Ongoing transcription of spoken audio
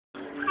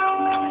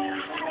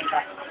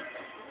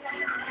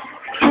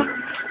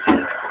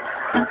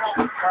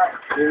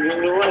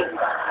Yung iwan.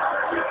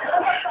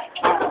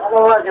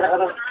 Ako,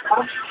 kira-kira.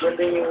 Ah,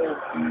 ganda yung...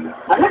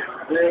 Ano?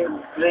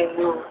 Blame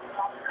mo.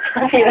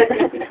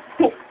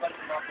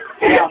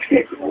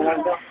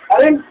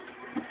 Alin?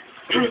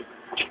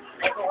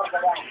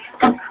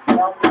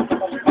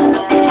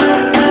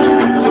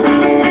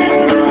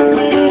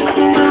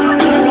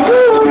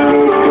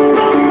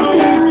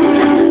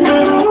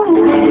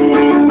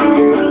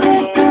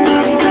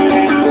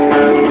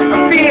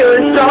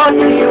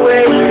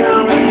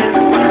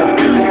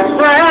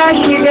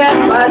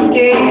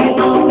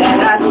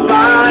 And I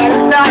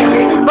smile, I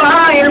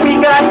inspire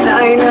because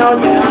I know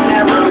they'll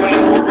never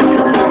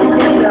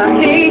win. I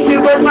hate you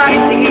with my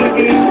TV.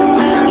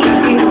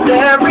 She's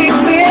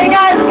everything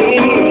I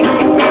need.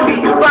 Maybe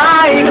you're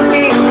right to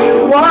me,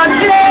 you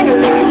watching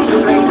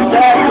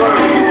that world.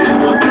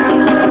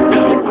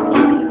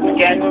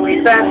 Can we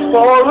fast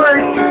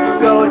forward?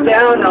 Go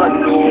down on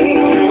me.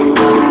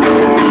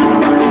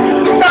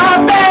 Stop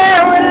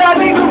there and let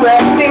me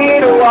correct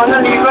it. I wanna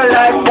live a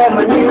life from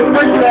a new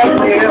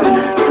perspective.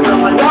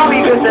 From a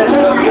zombie cause I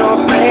love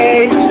your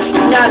face.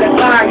 Not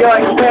admire your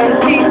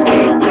expensive.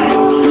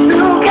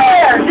 Who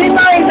cares in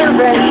my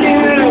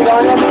intervention? I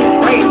wanna be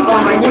free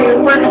from a new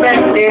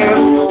perspective.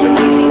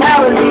 That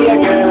would be a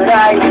good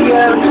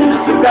idea.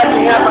 Got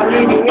me up, I'm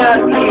leaving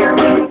out here.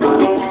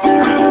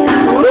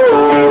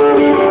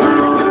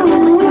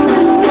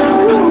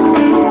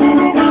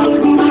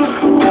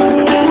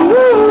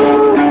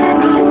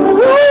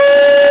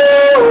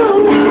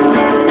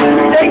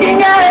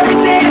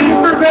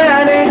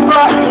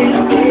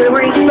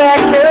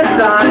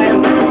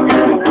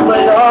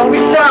 But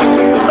always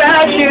something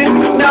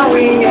fashion,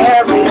 knowing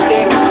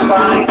everything's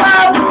fine. I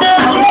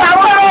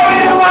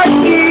wait and watch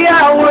the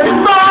hours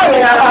fly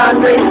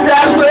 100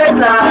 separate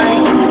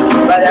lines.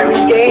 But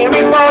every game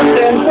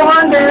emotions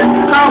wonder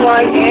how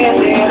I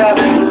ended up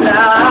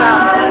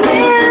inside.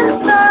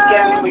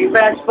 Can we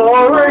fast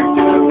forward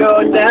to go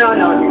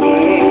down on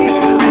me?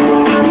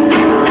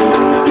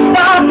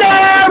 Stop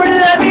there and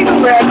let me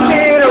correct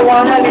it. I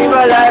wanna live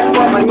a life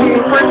from a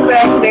new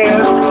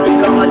perspective.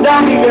 Come on,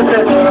 don't be just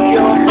a look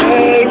your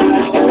face.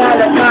 And not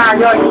admire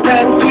your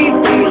expensive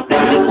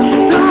faces.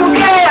 Who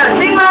cares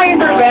in my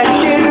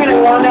intervention?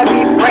 I wanna be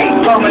free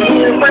from a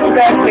new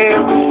perspective.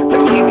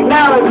 But maybe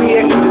now would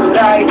be a good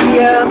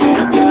idea.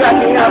 You got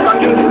me up, I'm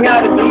getting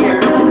out of here.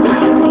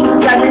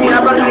 Got me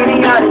up, I'm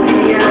getting out of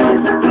here.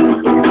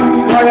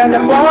 More than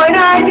the point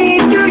I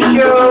need to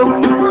show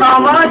how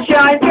much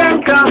I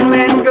can come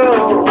and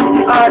go.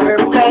 I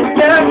repent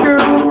the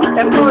truth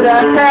and put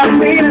a tap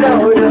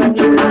below the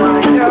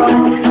I know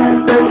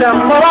there's a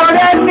more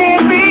that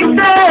needs to be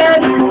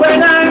said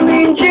when I'm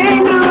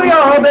reaching to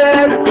your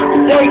bed.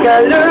 Take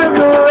a look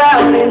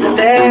around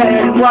instead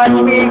and watch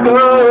me go.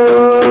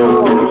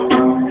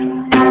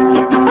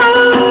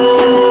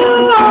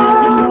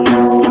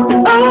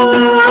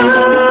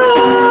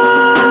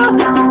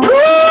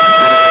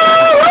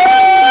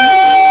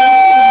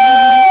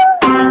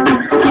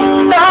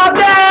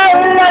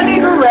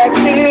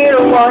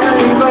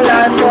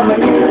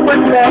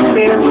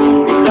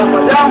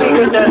 Someone tell me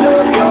cause I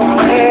love your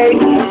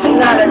face and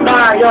not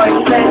admire your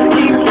expensive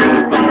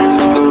treatment.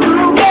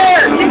 Who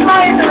cares? It's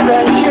my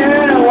intervention.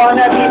 I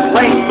wanna be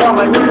free from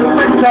a new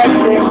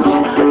perspective.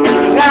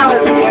 That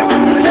would be a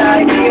good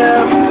idea.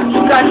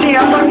 Got me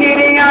up, I'm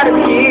getting out of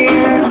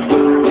here.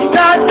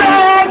 Not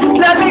back,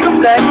 let me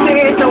complex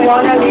it. I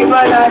wanna live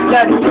a life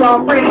that is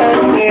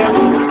comprehensive.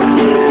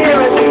 It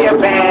would be a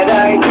bad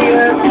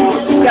idea.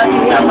 Got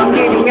me up, I'm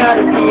getting out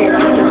of here.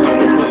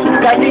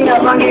 Catching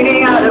up, I'm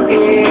getting out of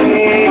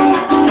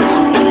here.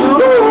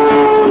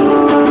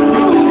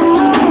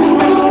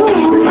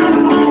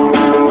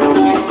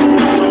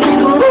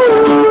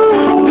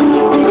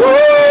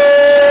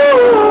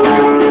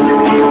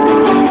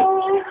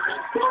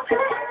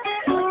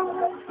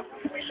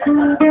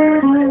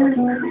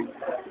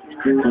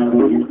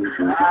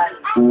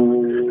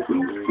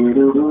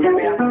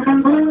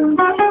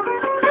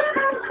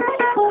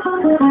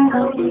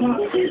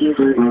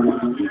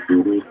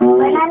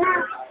 Wala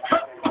na.